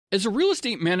As a real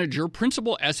estate manager,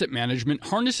 Principal Asset Management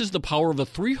harnesses the power of a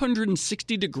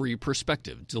 360-degree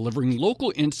perspective, delivering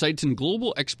local insights and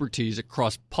global expertise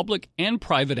across public and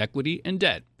private equity and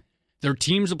debt. Their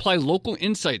teams apply local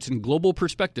insights and global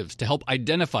perspectives to help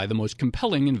identify the most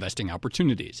compelling investing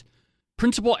opportunities.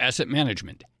 Principal Asset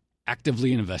Management.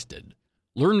 Actively invested.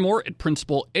 Learn more at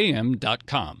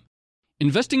principalam.com.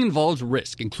 Investing involves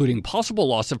risk, including possible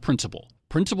loss of principal.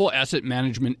 Principal Asset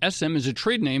Management SM is a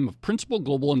trade name of Principal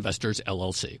Global Investors,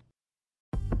 LLC.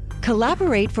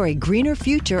 Collaborate for a greener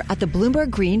future at the Bloomberg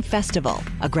Green Festival,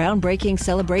 a groundbreaking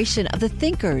celebration of the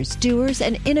thinkers, doers,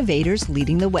 and innovators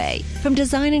leading the way. From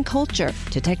design and culture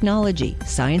to technology,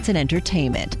 science, and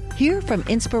entertainment. Hear from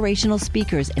inspirational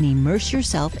speakers and immerse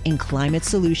yourself in climate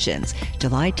solutions.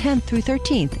 July 10th through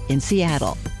 13th in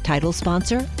Seattle. Title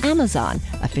sponsor, Amazon.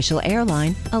 Official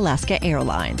airline, Alaska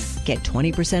Airlines. Get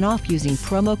 20% off using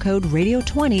promo code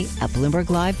radio20 at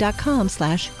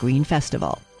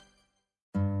bloomberglive.com/greenfestival.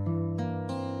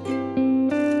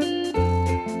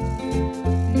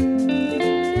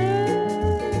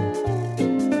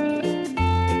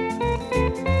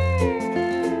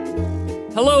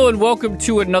 Hello and welcome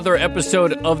to another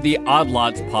episode of the Odd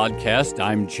Lots podcast.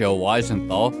 I'm Joe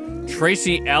Weisenthal.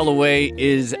 Tracy Alloway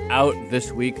is out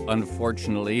this week,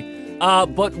 unfortunately.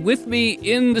 But with me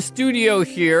in the studio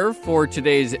here for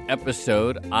today's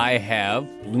episode, I have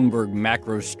Bloomberg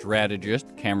macro strategist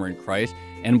Cameron Kreis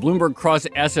and Bloomberg cross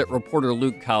asset reporter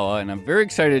Luke Kawa. And I'm very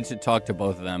excited to talk to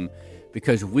both of them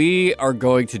because we are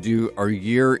going to do our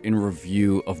year in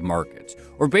review of markets,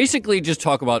 or basically just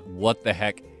talk about what the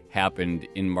heck happened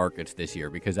in markets this year,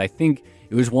 because I think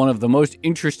it was one of the most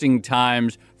interesting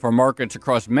times for markets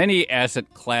across many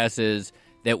asset classes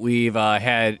that we've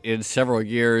had in several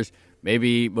years,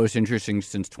 maybe most interesting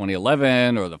since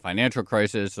 2011 or the financial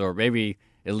crisis, or maybe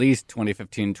at least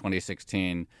 2015,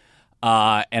 2016.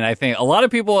 And I think a lot of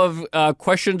people have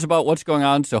questions about what's going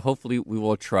on, so hopefully we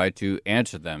will try to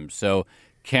answer them. So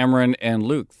Cameron and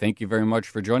Luke, thank you very much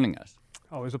for joining us.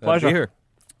 Always a pleasure. Glad to be here.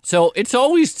 So it's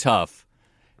always tough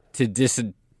to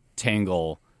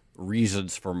disentangle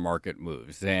reasons for market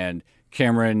moves. And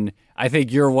Cameron, I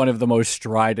think you're one of the most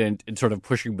strident in sort of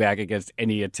pushing back against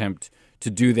any attempt to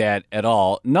do that at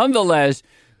all. Nonetheless,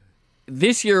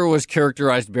 this year was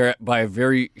characterized by a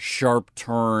very sharp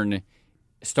turn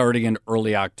starting in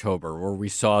early October, where we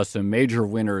saw some major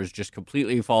winners just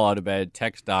completely fall out of bed.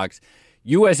 Tech stocks,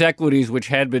 U.S. equities, which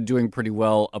had been doing pretty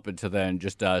well up until then,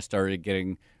 just started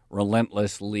getting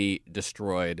relentlessly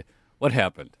destroyed. What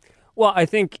happened? Well, I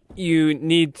think you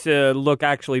need to look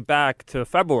actually back to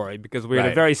February, because we had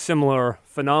a very similar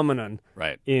phenomenon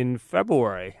in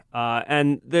February.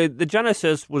 And the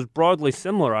genesis was broadly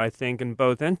similar, I think, in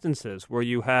both instances, where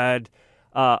you had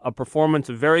a performance,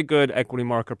 a very good equity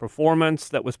market performance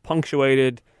that was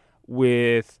punctuated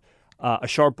with a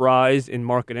sharp rise in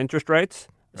market interest rates,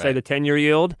 say the 10-year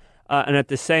yield, and at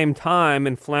the same time,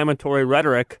 inflammatory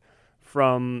rhetoric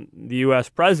from the U.S.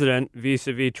 president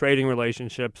vis-a-vis trading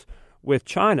relationships with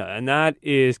China. And that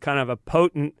is kind of a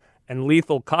potent and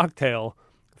lethal cocktail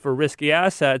for risky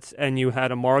assets. And you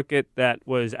had a market that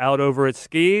was out over its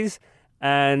skis.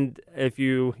 And if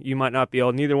you might not be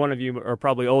old, neither one of you are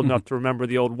probably old enough to remember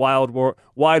the old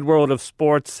Wide World of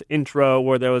Sports intro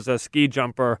where there was a ski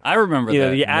jumper. I remember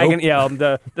that. The agony,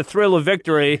 the thrill of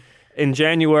victory in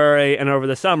January and over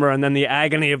the summer, and then the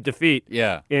agony of defeat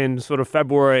in sort of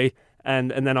February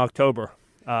and then October,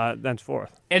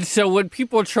 thenceforth. And so when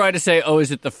people try to say, oh,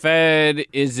 is it the Fed?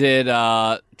 Is it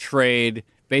trade?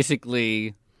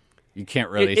 Basically, you can't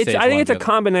really say I think it's a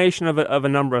combination of a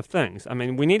number of things. I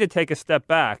mean, we need to take a step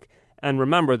back and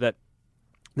remember that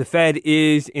the Fed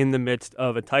is in the midst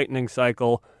of a tightening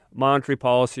cycle. Monetary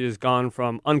policy has gone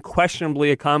from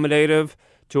unquestionably accommodative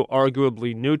to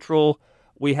arguably neutral.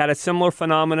 We had a similar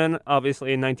phenomenon,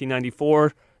 obviously, in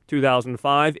 1994,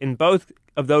 2005. In both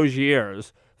of those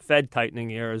years, Fed tightening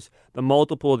years, the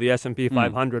multiple of the S&P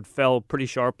 500 fell pretty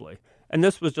sharply. And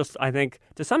this was just, I think,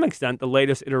 to some extent, the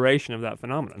latest iteration of that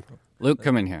phenomenon. Luke,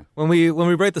 come in here. When we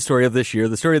write the story of this year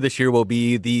will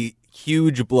be the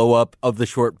huge blow up of the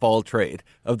shortfall trade,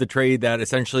 of the trade that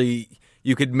essentially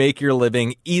you could make your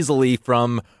living easily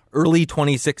from early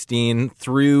 2016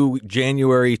 through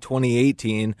January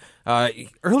 2018.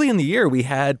 Early in the year, we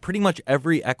had pretty much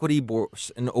every equity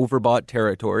bourse in overbought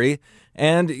territory,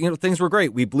 and things were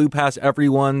great. We blew past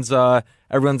everyone's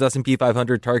S&P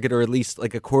 500 target, or at least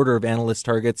like a quarter of analyst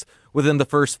targets within the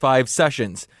first 5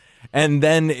 sessions. And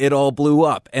then it all blew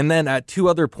up. And then at 2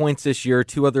 other points this year,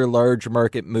 2 other large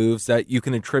market moves that you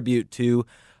can attribute to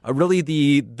really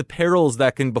the perils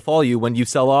that can befall you when you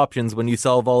sell options, when you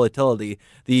sell volatility,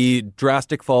 the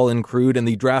drastic fall in crude and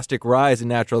the drastic rise in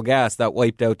natural gas that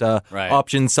wiped out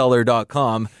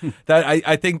optionseller.com. That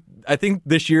I think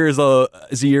this year is a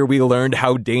year we learned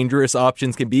how dangerous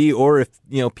options can be, or if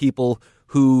people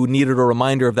who needed a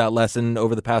reminder of that lesson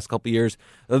over the past couple of years,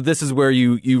 this is where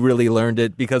you really learned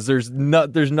it, because there's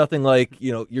nothing like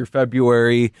your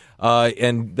February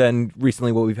and then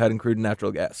recently what we've had in crude and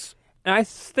natural gas. And I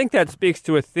think that speaks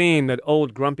to a theme that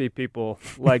old grumpy people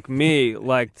like me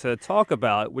like to talk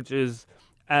about, which is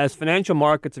as financial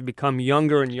markets have become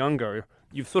younger and younger,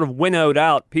 you've sort of winnowed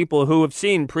out people who have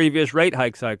seen previous rate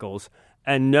hike cycles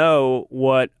and know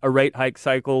what a rate hike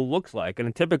cycle looks like.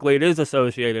 And typically it is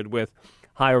associated with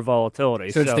higher volatility.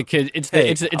 So it's the kids.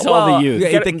 It's all the youth.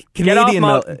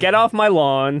 Get off my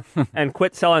lawn and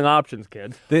quit selling options,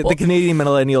 kids. The Canadian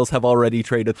millennials have already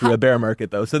traded through a bear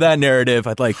market, though. So that narrative,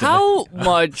 I'd like to. How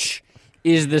much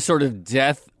is the sort of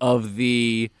death of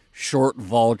the short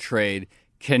vol trade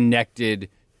connected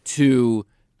to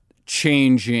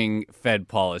changing Fed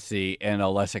policy and a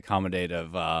less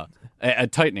accommodative, a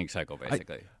tightening cycle,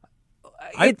 basically?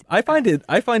 I find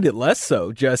it less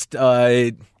so. Just.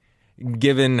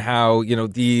 Given how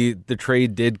the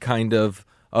trade did kind of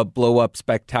blow up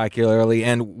spectacularly,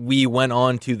 and we went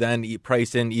on to then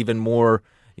price in even more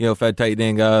Fed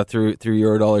tightening through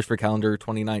Eurodollars for calendar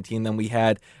 2019 than we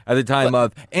had at the time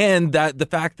of, and that the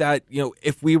fact that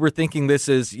if we were thinking this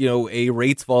is a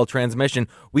rates fall transmission,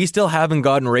 we still haven't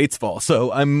gotten rates fall.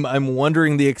 So I'm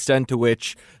wondering the extent to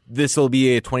which this will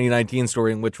be a 2019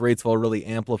 story in which rates fall really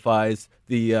amplifies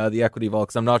the equity vol,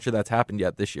 because I'm not sure that's happened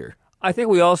yet this year. I think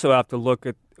we also have to look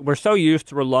at, we're so used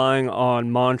to relying on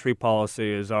monetary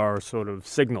policy as our sort of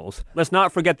signals. Let's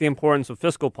not forget the importance of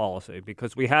fiscal policy,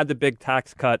 because we had the big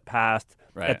tax cut passed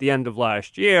at the end of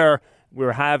last year.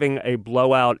 We're having a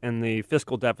blowout in the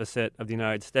fiscal deficit of the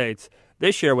United States.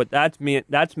 This year, what that's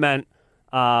meant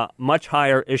much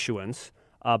higher issuance,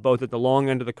 both at the long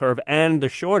end of the curve and the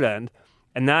short end.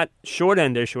 And that short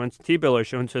end issuance, T-bill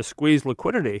issuance, has squeezed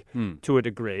liquidity to a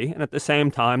degree. And at the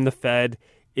same time, the Fed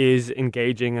is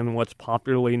engaging in what's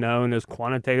popularly known as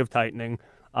quantitative tightening,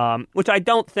 which I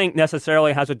don't think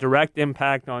necessarily has a direct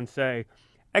impact on, say,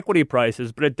 equity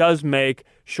prices, but it does make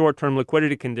short-term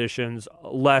liquidity conditions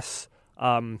less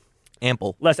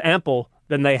ample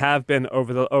than they have been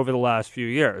over the last few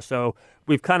years. So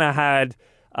we've kind of had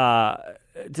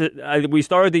we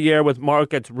started the year with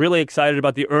markets really excited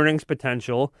about the earnings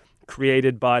potential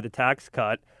created by the tax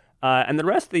cut, and the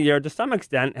rest of the year, to some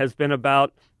extent, has been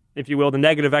about, if you will, the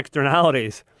negative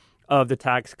externalities of the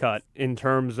tax cut in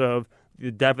terms of the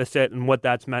deficit and what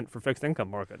that's meant for fixed income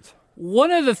markets.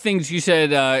 One of the things you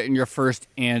said in your first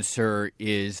answer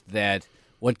is that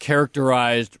what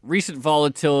characterized recent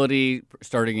volatility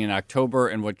starting in October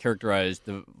and what characterized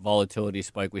the volatility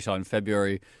spike we saw in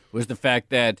February was the fact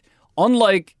that,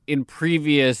 unlike in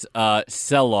previous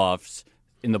sell-offs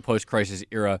in the post-crisis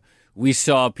era, we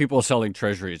saw people selling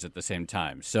treasuries at the same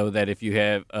time, so that if you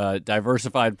have a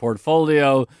diversified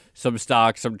portfolio, some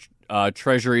stocks, some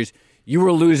treasuries, you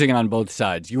were losing on both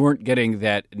sides. You weren't getting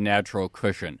that natural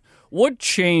cushion. What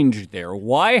changed there?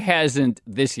 Why hasn't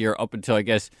this year, up until, I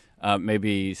guess,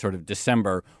 maybe sort of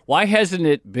December, why hasn't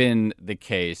it been the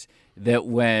case that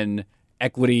when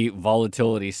equity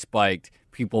volatility spiked,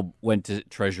 people went to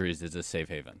treasuries as a safe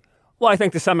haven? Well, I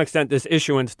think to some extent this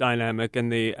issuance dynamic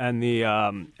and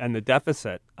the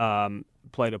deficit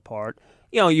played a part.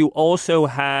 You also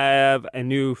have a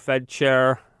new Fed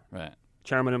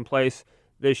chairman in place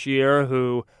this year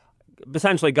who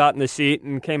essentially got in the seat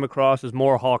and came across as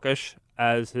more hawkish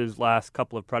as his last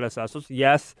couple of predecessors.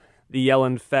 Yes, the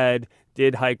Yellen Fed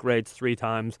did hike rates 3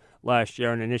 times last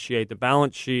year and initiate the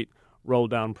balance sheet roll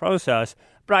down process,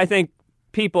 but I think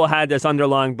people had this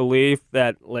underlying belief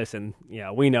that, listen,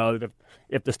 we know that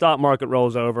if the stock market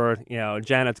rolls over,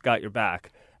 Janet's got your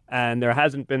back. And there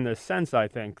hasn't been this sense, I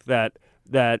think, that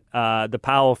the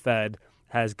Powell Fed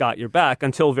has got your back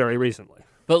until very recently.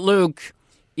 But Luke,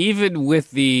 even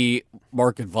with the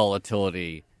market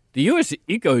volatility, the U.S.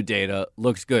 eco data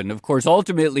looks good. And of course,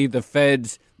 ultimately, the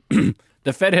Fed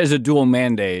has a dual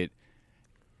mandate.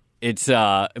 It's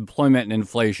employment and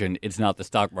inflation. It's not the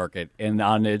stock market. And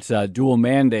on its dual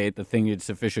mandate, the thing it's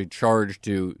officially charged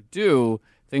to do,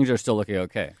 things are still looking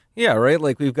okay. Yeah, right?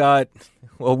 Like we've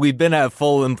been at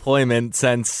full employment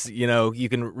since, you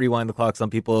can rewind the clock. Some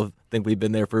people think we've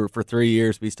been there for 3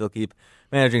 years. We still keep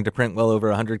managing to print well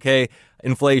over 100K.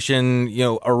 Inflation,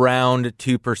 around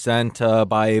 2%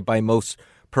 by most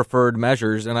preferred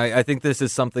measures. And I think this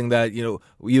is something that, you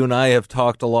and I have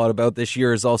talked a lot about this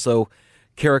year, is also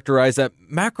characterize that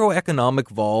macroeconomic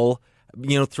vol.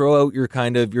 Throw out your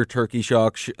kind of your turkey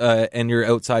shock and your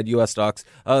outside U.S. stocks.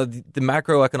 The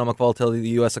macroeconomic volatility of the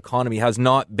U.S. economy has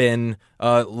not been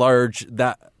large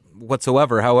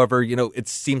whatsoever. However, it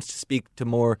seems to speak to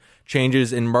more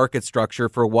changes in market structure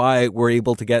for why we're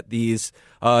able to get these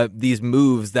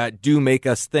moves that do make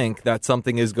us think that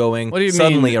something is going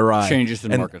suddenly awry. Changes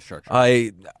in market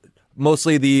structure?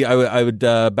 Mostly I would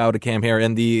bow to Cam here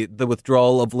and the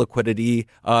withdrawal of liquidity,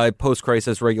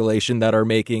 post-crisis regulation that are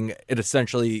making it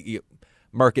essentially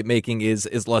market making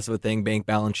is less of a thing. Bank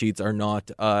balance sheets are not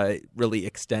really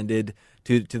extended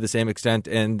to the same extent,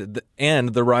 and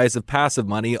the rise of passive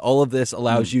money. All of this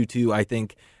allows you to, I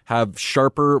think, have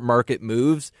sharper market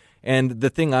moves. And the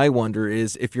thing I wonder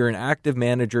is if you're an active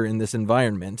manager in this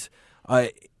environment,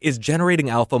 is generating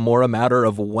alpha more a matter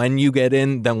of when you get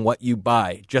in than what you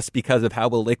buy, just because of how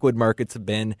illiquid markets have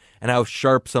been and how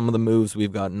sharp some of the moves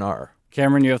we've gotten are?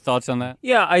 Cameron, you have thoughts on that?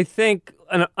 Yeah, I think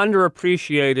an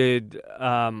underappreciated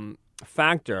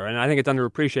factor, and I think it's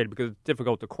underappreciated because it's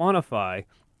difficult to quantify,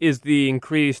 is the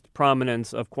increased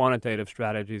prominence of quantitative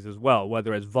strategies as well,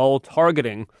 whether it's vol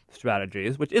targeting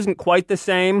strategies, which isn't quite the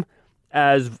same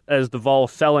as the vol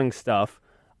selling stuff,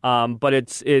 but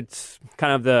it's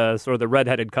kind of the sort of the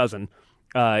redheaded cousin,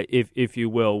 if you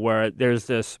will, where there's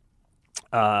this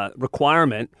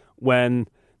requirement when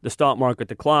the stock market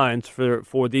declines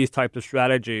for these types of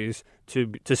strategies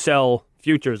to sell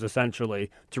futures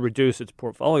essentially to reduce its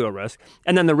portfolio risk,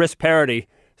 and then the risk parity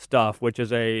stuff, which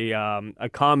is a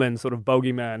common sort of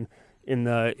bogeyman in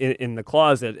the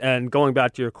closet. And going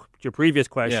back to your previous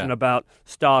question about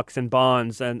stocks and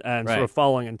bonds and sort of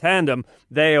following in tandem,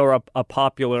 they are a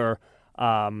popular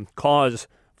cause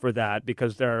for that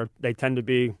because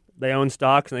they own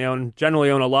stocks and they generally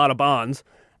own a lot of bonds.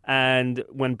 And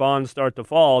when bonds start to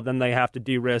fall, then they have to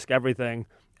de-risk everything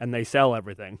and they sell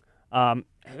everything.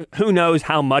 Who knows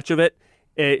how much of it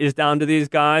is down to these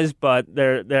guys, but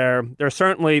they're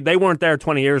certainly, they weren't there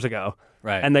 20 years ago.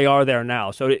 Right. And they are there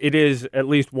now. So it is at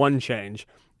least one change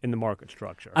in the market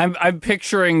structure. I'm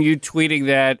picturing you tweeting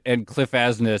that and Cliff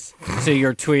Asness see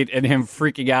your tweet and him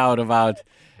freaking out about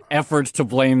efforts to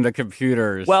blame the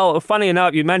computers. Well, funny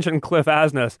enough, you mentioned Cliff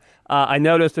Asness. I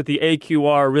noticed that the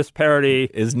AQR risk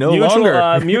parity is no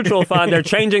longer mutual fund. They're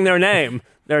changing their name.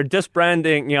 They're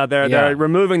disbranding. They're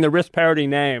removing the risk parity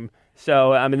name.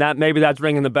 So I mean that's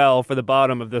ringing the bell for the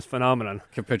bottom of this phenomenon.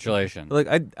 Capitulation. Like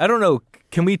I don't know.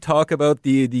 Can we talk about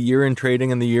the year in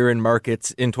trading and the year in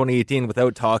markets in 2018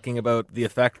 without talking about the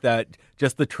effect that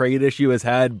just the trade issue has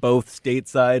had both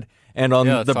stateside and on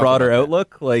the broader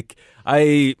outlook? Like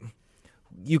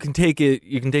you can take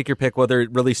your pick whether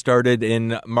it really started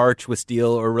in March with steel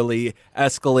or really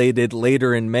escalated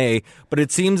later in May, but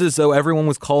it seems as though everyone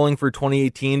was calling for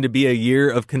 2018 to be a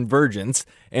year of convergence,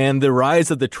 and the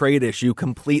rise of the trade issue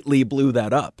completely blew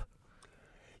that up.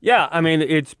 Yeah, I mean,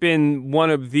 it's been one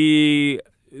of the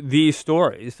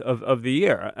stories of the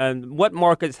year. And what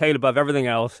markets hate above everything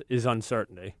else is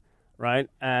uncertainty, right?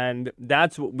 And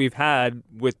that's what we've had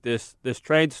with this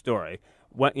trade story.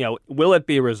 Will it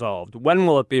be resolved? When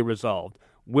will it be resolved?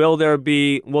 Will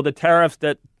the tariffs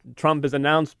that Trump has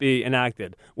announced be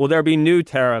enacted? Will there be new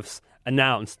tariffs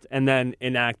announced and then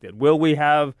enacted? Will we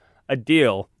have a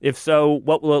deal? If so,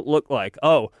 what will it look like?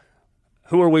 Oh,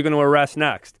 who are we going to arrest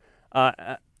next?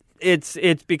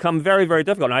 It's become very, very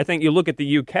difficult. And I think you look at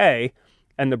the UK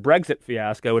and the Brexit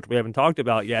fiasco, which we haven't talked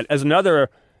about yet, as another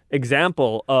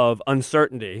example of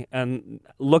uncertainty, and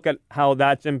look at how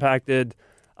that's impacted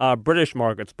British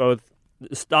markets, both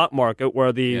the stock market,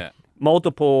 where the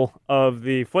multiple of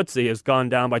the FTSE has gone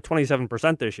down by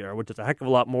 27% this year, which is a heck of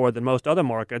a lot more than most other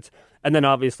markets, and then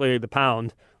obviously the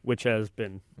pound, which has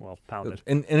been, pounded.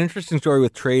 An interesting story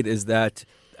with trade is that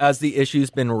as the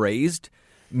issue's been raised,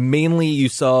 mainly you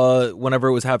saw whenever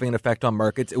it was having an effect on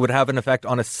markets, it would have an effect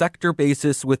on a sector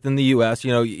basis within the U.S.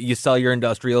 You sell your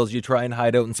industrials, you try and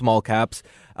hide out in small caps.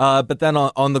 But then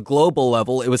on the global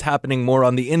level, it was happening more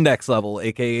on the index level,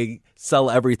 a.k.a. sell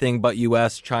everything but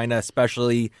U.S. China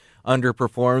especially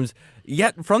underperforms.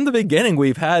 Yet from the beginning,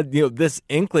 we've had this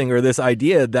inkling or this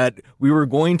idea that we were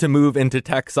going to move into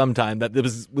tech sometime, that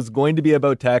this was going to be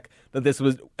about tech, that this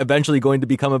was eventually going to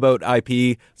become about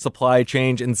IP, supply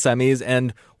chain, and semis.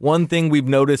 And one thing we've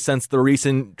noticed since the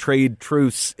recent trade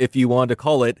truce, if you want to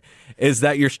call it, is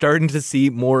that you're starting to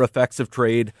see more effects of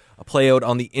trade play out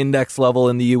on the index level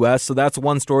in the U.S. So that's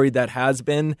one story that has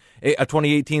been a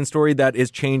 2018 story that is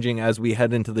changing as we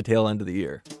head into the tail end of the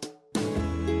year.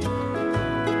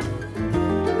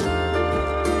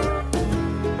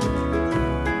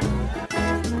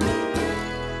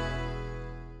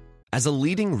 As a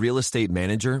leading real estate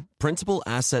manager, Principal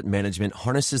Asset Management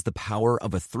harnesses the power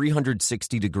of a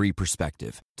 360-degree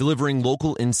perspective, delivering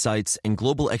local insights and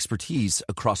global expertise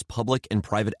across public and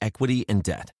private equity and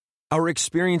debt. Our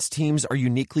experienced teams are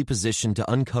uniquely positioned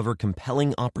to uncover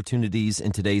compelling opportunities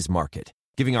in today's market,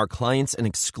 giving our clients an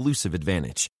exclusive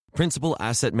advantage. Principal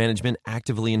Asset Management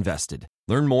actively invested.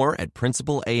 Learn more at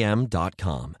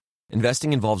principalam.com.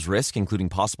 Investing involves risk, including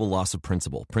possible loss of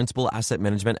principal. Principal Asset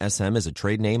Management SM is a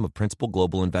trade name of Principal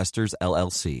Global Investors,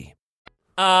 LLC.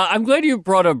 I'm glad you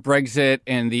brought up Brexit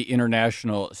and the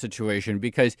international situation,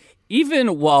 because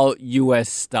even while U.S.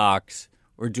 stocks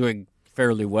were doing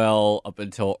fairly well up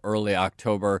until early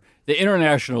October, the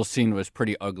international scene was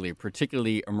pretty ugly,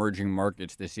 particularly emerging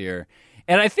markets this year.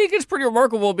 And I think it's pretty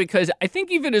remarkable because I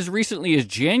think even as recently as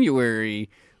January,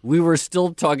 we were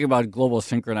still talking about global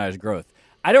synchronized growth.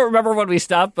 I don't remember when we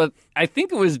stopped, but I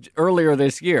think it was earlier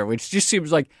this year, which just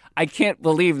seems like I can't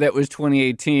believe that was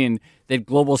 2018, that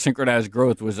global synchronized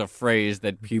growth was a phrase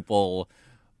that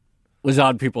was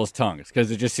on people's tongues,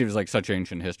 because it just seems like such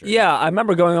ancient history. Yeah, I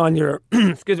remember going on your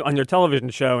on your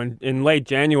television show in late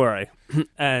January,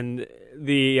 and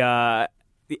the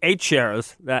 8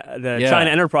 shares, the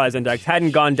China Enterprise Index, hadn't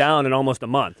gone down in almost a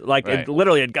month. Like, It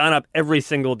literally had gone up every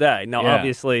single day. Now,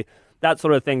 obviously, that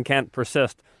sort of thing can't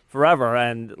persist forever,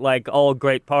 and like all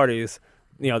great parties,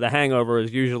 the hangover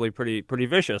is usually pretty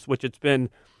vicious, which it's been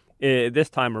this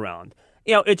time around.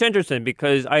 It's interesting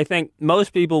because I think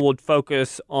most people would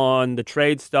focus on the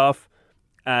trade stuff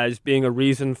as being a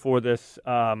reason for this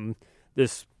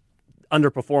this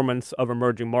underperformance of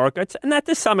emerging markets, and that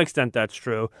to some extent that's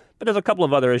true. But there's a couple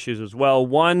of other issues as well.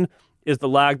 One is the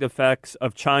lagged effects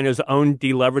of China's own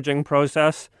deleveraging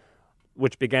process,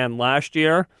 which began last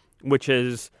year, which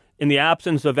is, in the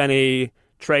absence of any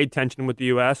trade tension with the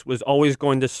U.S., was always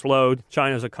going to slow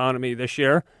China's economy this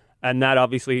year, and that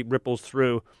obviously ripples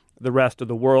through the rest of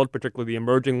the world, particularly the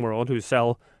emerging world, who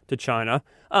sell to China.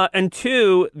 And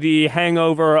two, the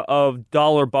hangover of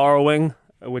dollar borrowing,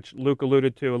 which Luke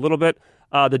alluded to a little bit,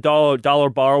 the dollar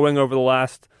borrowing over the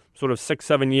last sort of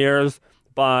 6-7 years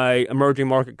by emerging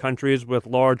market countries with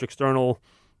large external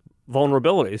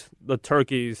vulnerabilities, the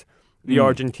Turkeys, the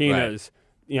Argentinas,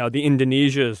 the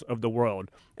Indonesias of the world.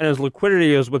 And as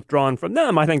liquidity is withdrawn from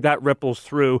them, I think that ripples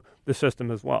through the system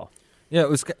as well. Yeah, it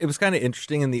was kind of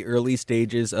interesting in the early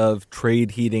stages of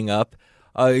trade heating up.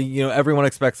 Everyone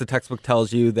expects, the textbook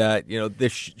tells you that,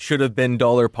 this should have been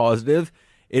dollar positive.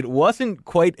 It wasn't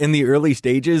quite in the early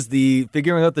stages. The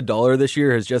figuring out the dollar this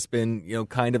year has just been,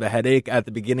 kind of a headache. At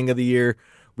the beginning of the year,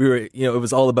 we were, it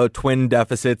was all about twin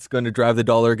deficits going to drive the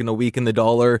dollar, going to weaken the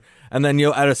dollar. And then,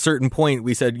 at a certain point,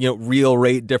 we said, real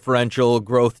rate differential,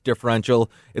 growth differential.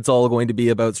 It's all going to be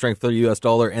about strength of the U.S.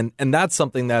 dollar. And that's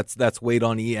something that's weighed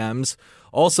on EMs.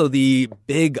 Also, the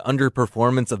big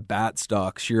underperformance of BAT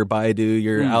stocks, your Baidu,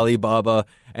 your Alibaba,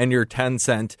 and your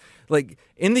Tencent. Like,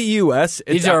 in the U.S.,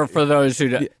 these are, for those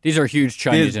who these are huge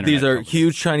Chinese internet These are companies.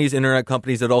 huge Chinese internet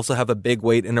companies that also have a big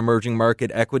weight in emerging market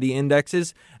equity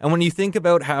indexes. And when you think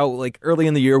about how, like, early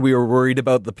in the year we were worried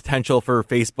about the potential for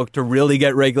Facebook to really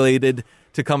get regulated,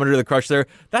 to come under the crush there,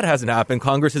 that hasn't happened.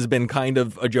 Congress has been kind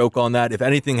of a joke on that. If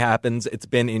anything happens, it's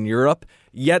been in Europe.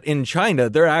 Yet in China,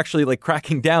 they're actually like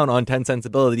cracking down on Tencent's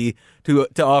ability to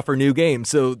offer new games.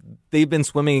 So they've been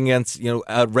swimming against,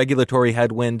 a regulatory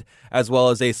headwind, as well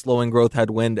as a slowing growth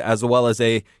headwind, as well as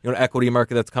a equity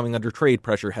market that's coming under trade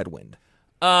pressure headwind.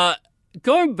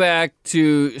 Going back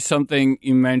to something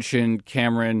you mentioned,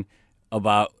 Cameron,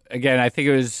 about, again, I think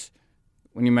it was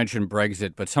when you mentioned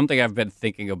Brexit, but something I've been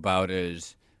thinking about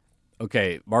is,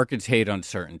 okay, markets hate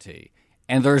uncertainty.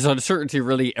 And there's uncertainty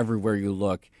really everywhere you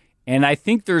look. And I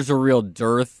think there's a real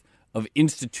dearth of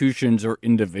institutions or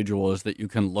individuals that you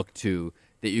can look to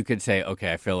that you could say,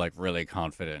 okay, I feel like really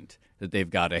confident that they've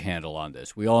got a handle on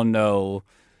this. We all know,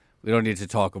 we don't need to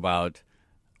talk about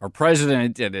our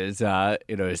president and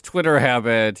his Twitter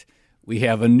habit. We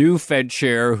have a new Fed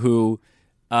chair who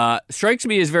strikes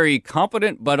me as very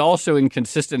competent, but also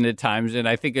inconsistent at times. And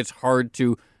I think it's hard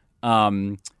to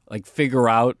figure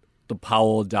out the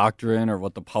Powell doctrine or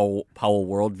what the Powell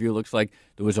worldview looks like.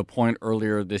 There was a point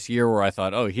earlier this year where I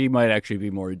thought, he might actually be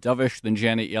more dovish than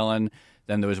Janet Yellen.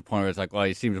 Then there was a point where it's like, well,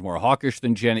 he seems more hawkish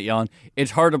than Janet Yellen.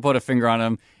 It's hard to put a finger on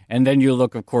him. And then you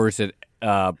look, of course, at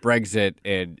Brexit,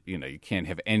 and you can't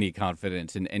have any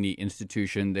confidence in any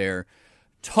institution there.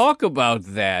 Talk about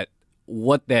that,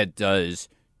 what that does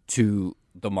to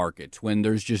the markets when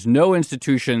there's just no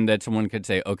institution that someone could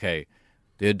say, okay,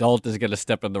 the adult is going to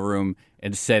step in the room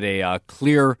and set a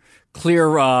clear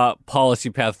policy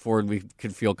path forward. We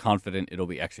could feel confident it'll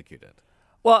be executed.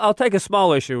 Well, I'll take a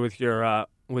small issue with your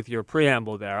with your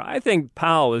preamble there. I think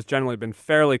Powell has generally been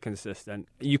fairly consistent.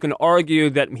 You can argue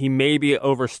that he maybe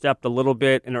overstepped a little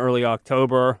bit in early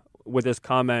October with his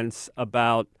comments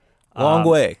about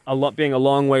being a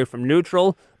long way from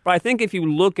neutral. But I think if you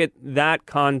look at that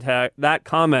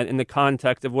comment in the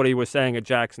context of what he was saying at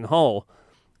Jackson Hole,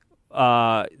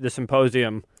 the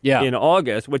symposium in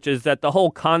August, which is that the whole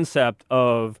concept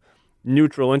of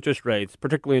neutral interest rates,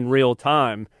 particularly in real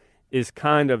time, is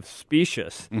kind of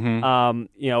specious. Mm-hmm.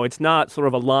 It's not sort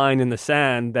of a line in the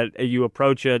sand that you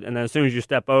approach it, and then as soon as you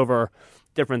step over,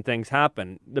 different things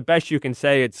happen. The best you can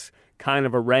say, it's kind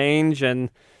of a range, and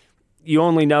you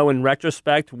only know in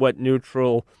retrospect what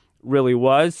neutral really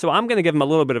was. So I'm going to give him a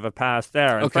little bit of a pass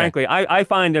there. And frankly, I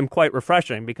find him quite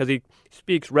refreshing because he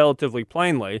speaks relatively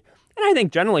plainly. And I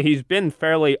think generally he's been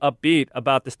fairly upbeat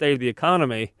about the state of the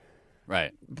economy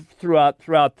throughout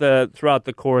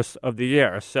the course of the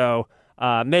year. So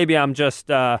maybe I'm just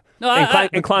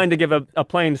inclined to give a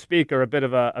plain speaker a bit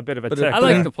of a tick. I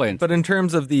like the plain. But in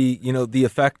terms of the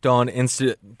effect on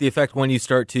the effect when you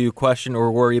start to question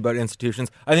or worry about institutions,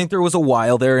 I think there was a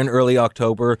while there in early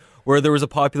October where there was a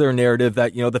popular narrative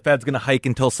that the Fed's going to hike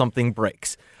until something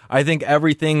breaks. I think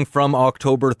everything from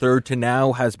October 3rd to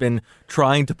now has been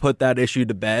trying to put that issue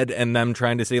to bed, and them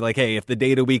trying to say, like, hey, if the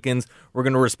data weakens, we're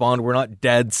going to respond. We're not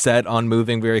dead set on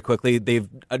moving very quickly. They've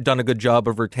done a good job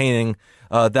of retaining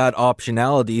that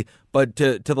optionality. But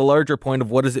to the larger point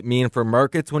of what does it mean for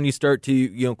markets when you start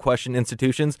to question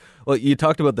institutions? Well, you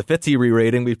talked about the FTSE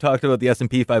re-rating. We've talked about the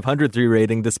S&P 500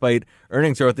 re-rating despite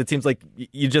earnings growth. It seems like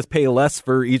you just pay less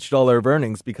for each dollar of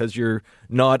earnings because you're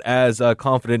not as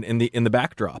confident in the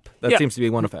backdrop. That seems to be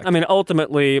one effect. I mean,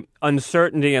 ultimately,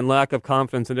 uncertainty and lack of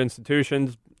confidence in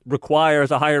institutions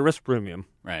requires a higher risk premium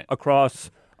across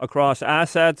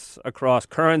assets, across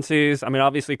currencies. I mean,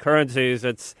 obviously, currencies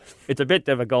it's a bit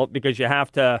difficult because you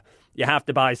have to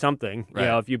buy something.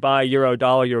 Right. If you buy euro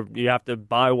dollar, you have to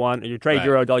buy one. You trade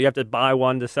euro dollar, you have to buy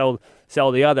one to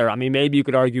sell the other. I mean, maybe you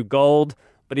could argue gold,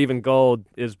 but even gold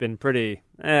has been pretty.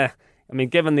 I mean,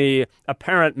 given the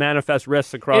apparent manifest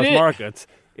risks across markets,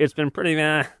 it's been pretty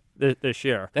this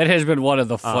year. That has been one of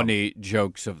the funny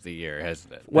jokes of the year,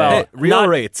 hasn't it? Well, real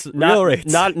rates.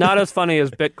 Not as funny as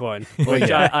Bitcoin.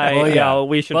 Which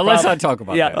we should. Well, let's not talk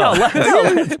about that. No,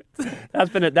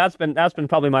 that's been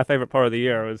probably my favorite part of the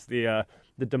year was the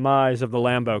demise of the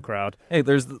Lambo crowd. Hey,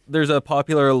 there's a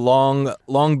popular long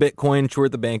Bitcoin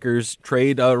short the bankers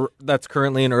trade that's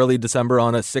currently in early December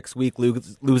on a 6-week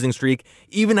losing streak.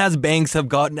 Even as banks have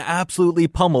gotten absolutely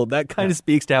pummeled, that kind of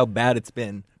speaks to how bad it's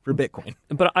been for Bitcoin.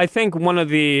 But I think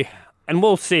and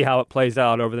we'll see how it plays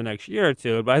out over the next year or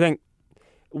two, but I think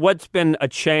what's been a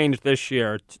change this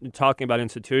year, talking about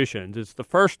institutions, it's the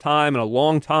first time in a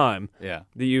long time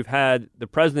that you've had the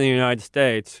President of the United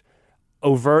States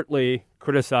overtly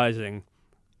criticizing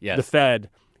the Fed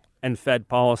and Fed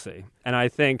policy. And I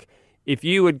think if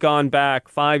you had gone back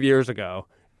 5 years ago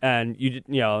and you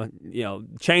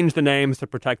change the names to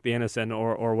protect the innocent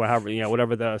or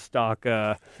whatever the stock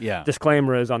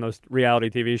disclaimer is on those reality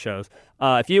TV shows.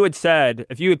 If you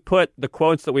had put the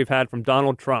quotes that we've had from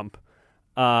Donald Trump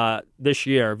this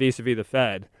year vis-a-vis the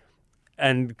Fed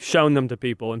and shown them to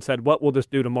people and said, what will this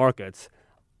do to markets?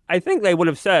 I think they would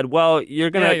have said, well,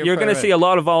 you're gonna see a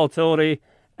lot of volatility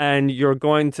and you're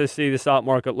going to see the stock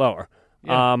market lower.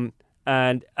 Yeah.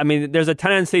 And I mean, there's a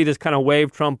tendency to just kind of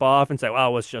wave Trump off and say,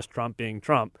 well, it's just Trump being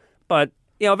Trump. But,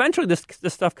 eventually this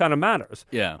stuff kind of matters.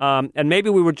 Yeah. And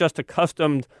maybe we were just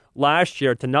accustomed last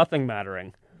year to nothing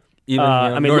mattering.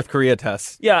 Even North Korea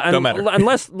tests. Yeah, don't matter. And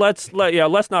let's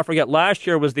not forget, last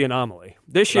year was the anomaly.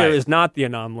 This year is not the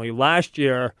anomaly. Last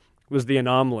year was the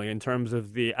anomaly in terms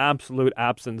of the absolute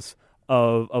absence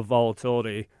of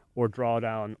volatility or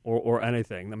drawdown or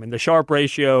anything. I mean, the Sharpe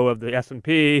ratio of the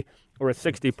S&P or a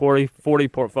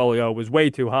 60-40 portfolio was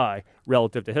way too high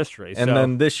relative to history. And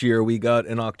then this year we got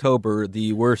in October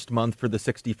the worst month for the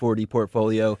 60-40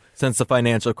 portfolio since the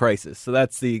financial crisis. So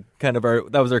that's that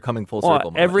was our coming full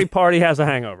circle moment. Every party has a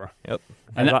hangover. Yep.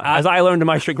 As I learned to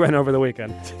my chagrin over the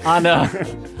weekend. On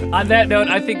that note,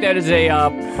 I think that is a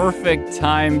perfect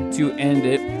time to end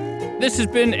it. This has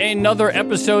been another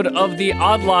episode of the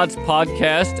Odd Lots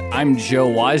podcast. I'm Joe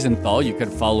Weisenthal. You can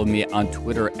follow me on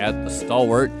Twitter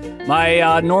 @TheStalwart.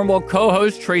 My normal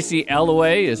co-host, Tracy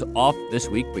Alloway, is off this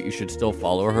week, but you should still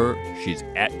follow her. She's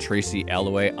 @Tracy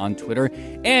Alloway on Twitter.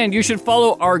 And you should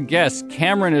follow our guest.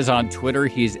 Cameron is on Twitter.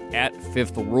 He's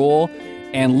 @FifthRule.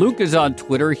 And Luke is on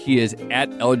Twitter. He is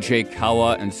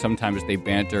 @LJKawa. And sometimes they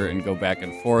banter and go back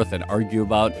and forth and argue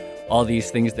about all these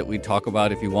things that we talk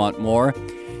about if you want more.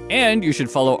 And you should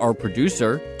follow our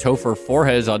producer, Topher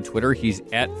Forhes, on Twitter. He's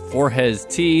at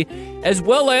ForhesT, as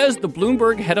well as the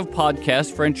Bloomberg head of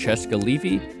podcast, Francesca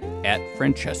Levy, at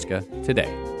Francesca Today.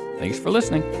 Thanks for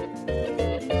listening.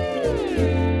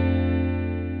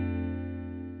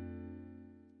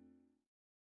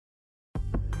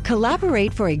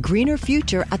 Collaborate for a greener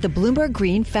future at the Bloomberg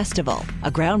Green Festival,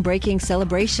 a groundbreaking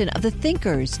celebration of the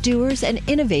thinkers, doers, and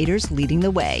innovators leading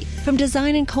the way. From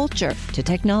design and culture to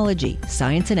technology,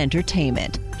 science, and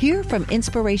entertainment. Hear from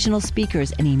inspirational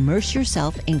speakers and immerse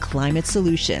yourself in climate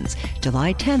solutions.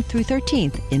 July 10th through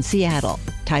 13th in Seattle.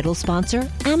 Title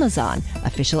sponsor, Amazon.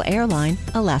 Official airline,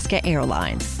 Alaska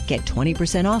Airlines. Get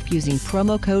 20% off using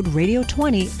promo code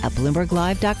radio20 at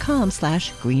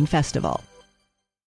BloombergLive.com/Green Festival.